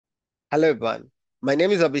Hello everyone, my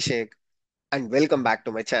name is Abhishek and welcome back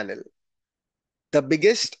to my channel. The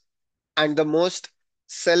biggest and the most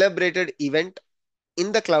celebrated event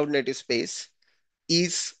in the cloud native space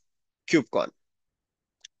is KubeCon.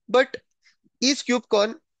 But is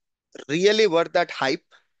KubeCon really worth that hype?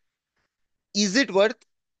 Is it worth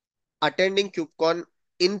attending KubeCon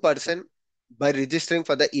in person by registering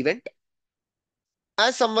for the event?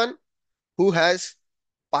 As someone who has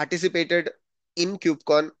participated in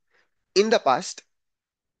KubeCon in the past,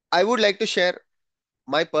 I would like to share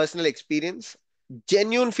my personal experience,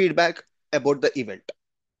 genuine feedback about the event.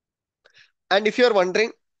 And if you're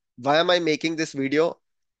wondering why am I making this video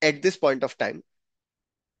at this point of time,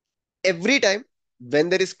 every time when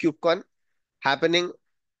there is KubeCon happening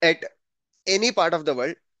at any part of the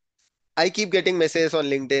world, I keep getting messages on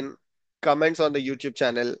LinkedIn, comments on the YouTube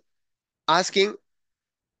channel asking,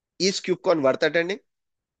 is KubeCon worth attending?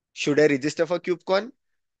 Should I register for KubeCon?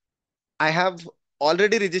 I have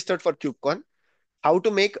already registered for KubeCon. How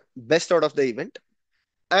to make best out of the event?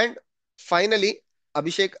 And finally,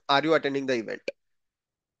 Abhishek, are you attending the event?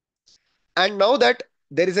 And now that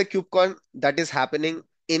there is a KubeCon that is happening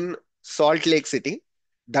in Salt Lake City,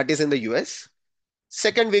 that is in the US,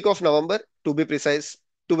 second week of November, to be precise,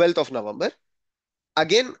 12th of November,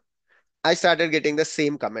 again, I started getting the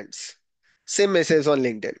same comments, same messages on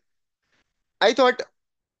LinkedIn. I thought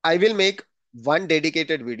I will make one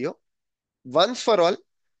dedicated video, once for all,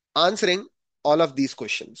 answering all of these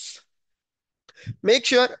questions. Make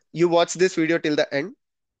sure you watch this video till the end.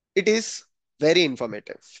 It is very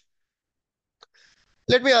informative.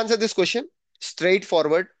 Let me answer this question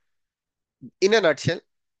straightforward in a nutshell.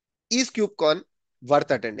 Is KubeCon worth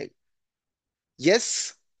attending?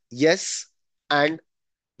 Yes, yes, and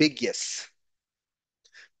big yes.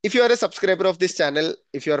 If you are a subscriber of this channel,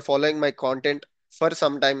 if you are following my content for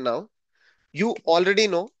some time now, you already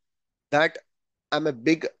know that I'm a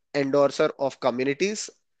big endorser of communities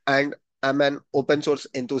and I'm an open source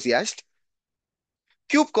enthusiast.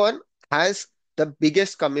 KubeCon has the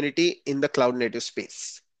biggest community in the cloud native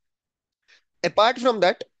space. Apart from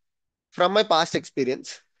that, from my past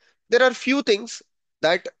experience, there are few things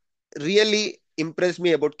that really impressed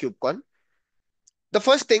me about KubeCon. The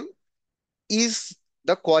first thing is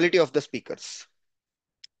the quality of the speakers.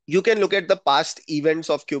 You can look at the past events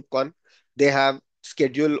of KubeCon. They have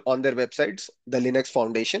schedule on their websites, the Linux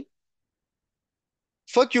Foundation.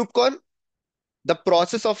 For KubeCon, the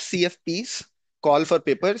process of CFPs, call for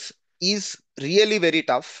papers, is really very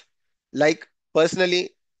tough. Like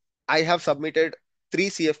personally, I have submitted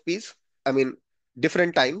three CFPs, I mean,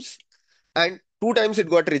 different times, and two times it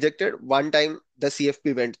got rejected. One time the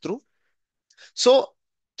CFP went through. So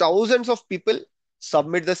thousands of people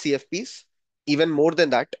submit the CFPs, even more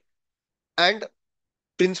than that. And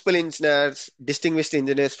principal engineers, distinguished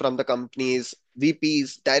engineers from the companies,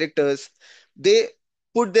 VPs, directors, they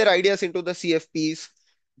put their ideas into the CFPs.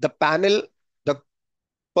 The panel, the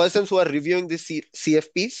persons who are reviewing the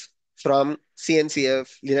CFPs from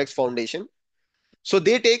CNCF, Linux Foundation, so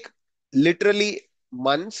they take literally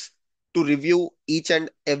months to review each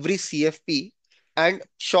and every CFP and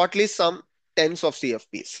shortlist some tens of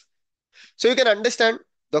CFPs. So you can understand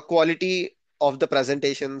the quality of the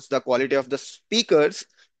presentations, the quality of the speakers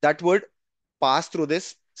that would pass through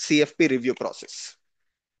this CFP review process.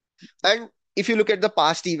 And if you look at the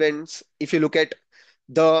past events, if you look at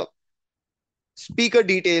the speaker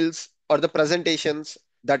details or the presentations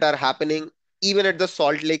that are happening even at the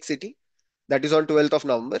Salt Lake City, that is on 12th of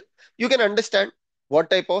November, you can understand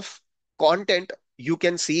what type of content you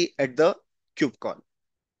can see at the KubeCon.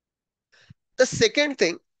 The second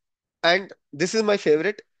thing, and this is my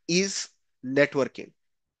favorite, is networking.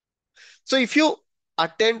 So if you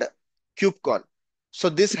attend KubeCon, so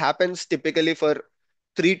this happens typically for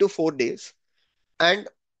 3 to 4 days, and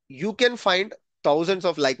you can find thousands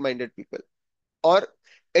of like-minded people, or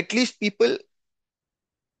at least people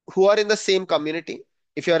who are in the same community.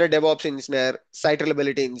 If you are a DevOps engineer, site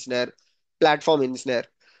reliability engineer, platform engineer,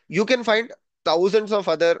 you can find thousands of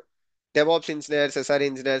other DevOps engineers, SRE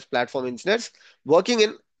engineers, platform engineers working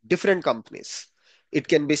in different companies. It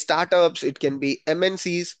can be startups, it can be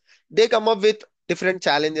MNCs. They come up with different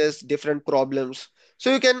challenges, different problems.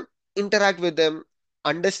 So you can interact with them,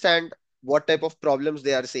 understand what type of problems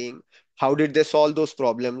they are seeing, how did they solve those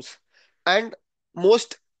problems, and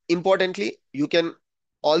most importantly, you can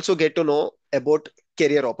also get to know about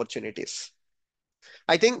career opportunities.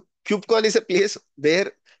 I think KubeCon is a place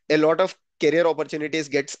where a lot of career opportunities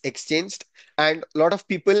gets exchanged and a lot of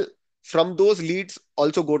people from those leads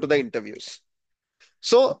also go to the interviews.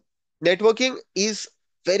 So networking is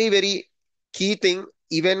very, very key thing,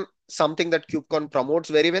 even something that KubeCon promotes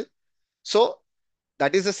very well. So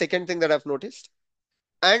that is the second thing that I've noticed.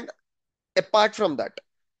 And apart from that,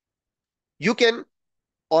 you can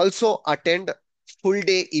also attend full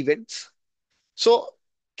day events. So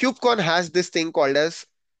KubeCon has this thing called as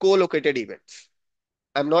co-located events.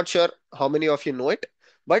 I'm not sure how many of you know it,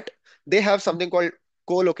 but they have something called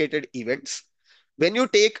co-located events. When you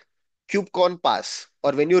take KubeCon Pass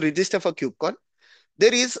or when you register for KubeCon,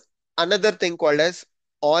 there is another thing called as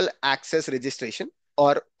All Access Registration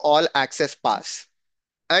or All Access Pass.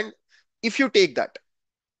 And if you take that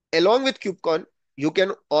along with KubeCon, you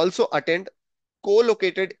can also attend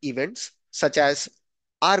co-located events such as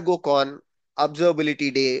ArgoCon,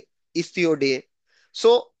 Observability Day, Istio Day.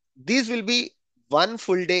 So these will be one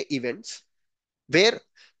full day events where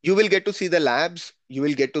you will get to see the labs, you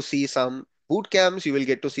will get to see some boot camps, you will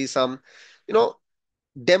get to see some, you know,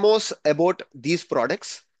 demos about these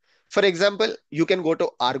products. For example, you can go to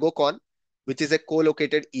ArgoCon, which is a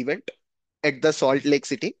co-located event at the Salt Lake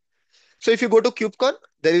City. So if you go to KubeCon,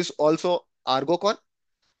 there is also ArgoCon,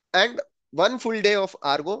 and one full day of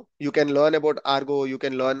Argo, you can learn about Argo, you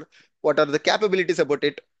can learn what are the capabilities about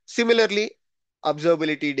it. Similarly,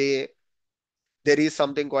 Observability Day, there is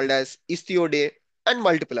something called as Istio Day, and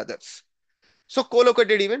multiple others. So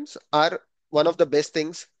co-located events are one of the best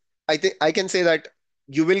things. I think I can say that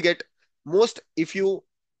you will get most if you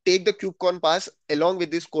take the KubeCon pass along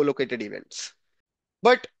with these co-located events.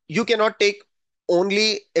 But you cannot take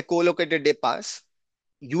only a co-located day pass.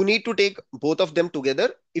 You need to take both of them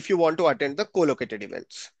together if you want to attend the co-located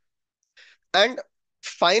events. And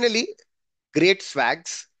finally, great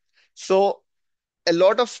swags. So a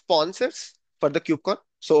lot of sponsors for the KubeCon.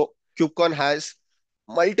 So KubeCon has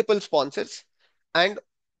multiple sponsors, and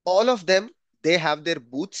all of them, they have their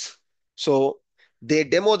booths. So they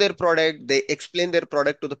demo their product, they explain their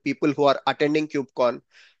product to the people who are attending KubeCon,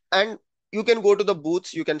 and you can go to the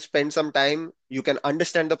booths, you can spend some time, you can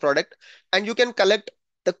understand the product, and you can collect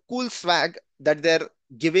the cool swag that they're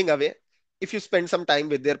giving away if you spend some time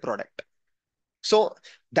with their product. So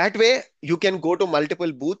that way you can go to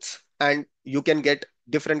multiple booths and you can get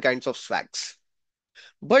different kinds of swags.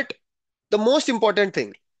 But the most important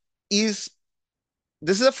thing is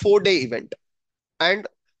this is a 4 day event and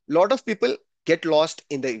a lot of people get lost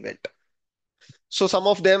in the event. So some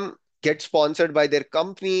of them get sponsored by their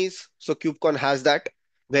companies. So KubeCon has that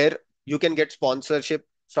where you can get sponsorship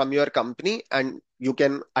from your company and you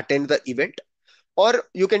can attend the event, or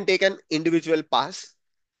you can take an individual pass.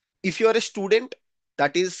 If you are a student,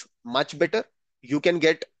 that is much better. You can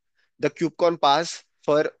get the KubeCon pass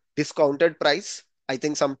for discounted price, I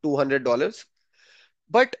think some $200.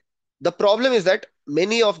 But the problem is that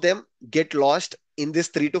many of them get lost in this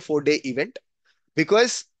 3 to 4 day event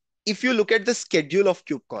because if you look at the schedule of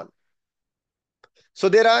KubeCon, so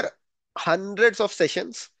there are hundreds of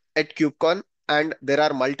sessions at KubeCon and there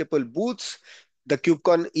are multiple booths. The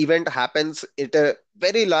KubeCon event happens at a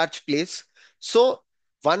very large place. So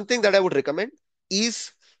one thing that I would recommend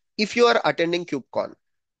is if you are attending KubeCon,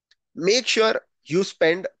 make sure you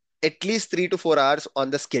spend at least 3 to 4 hours on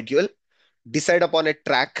the schedule, decide upon a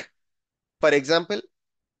track. For example,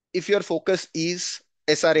 if your focus is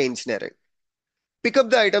SRA engineering, pick up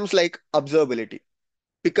the items like observability,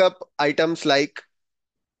 pick up items like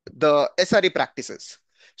the SRE practices.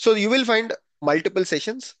 So you will find multiple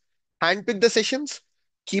sessions, handpick the sessions,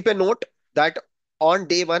 keep a note that on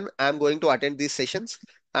day one, I'm going to attend these sessions,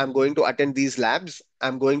 I'm going to attend these labs,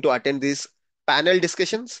 I'm going to attend these panel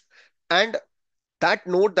discussions, and that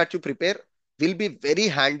note that you prepare will be very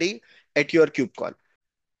handy at your KubeCon.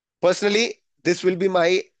 Personally, this will be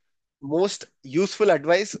my most useful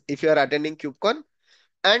advice if you are attending KubeCon.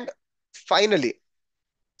 And finally,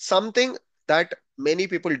 something that many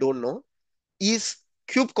people don't know is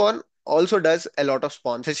KubeCon also does a lot of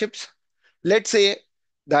sponsorships. Let's say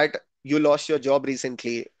that you lost your job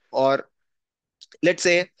recently, or let's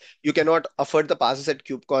say you cannot afford the passes at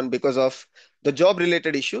KubeCon because of the job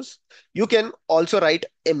related issues. You can also write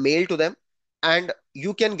a mail to them and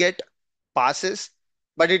you can get passes,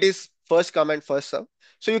 but it is first come and first serve.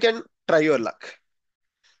 So you can try your luck.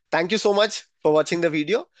 Thank you so much for watching the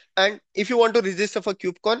video. And if you want to register for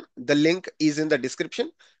KubeCon, the link is in the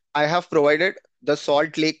description. I have provided the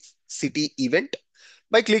Salt Lake City event.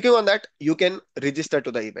 By clicking on that, you can register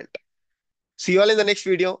to the event. See you all in the next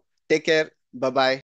video. Take care. Bye bye.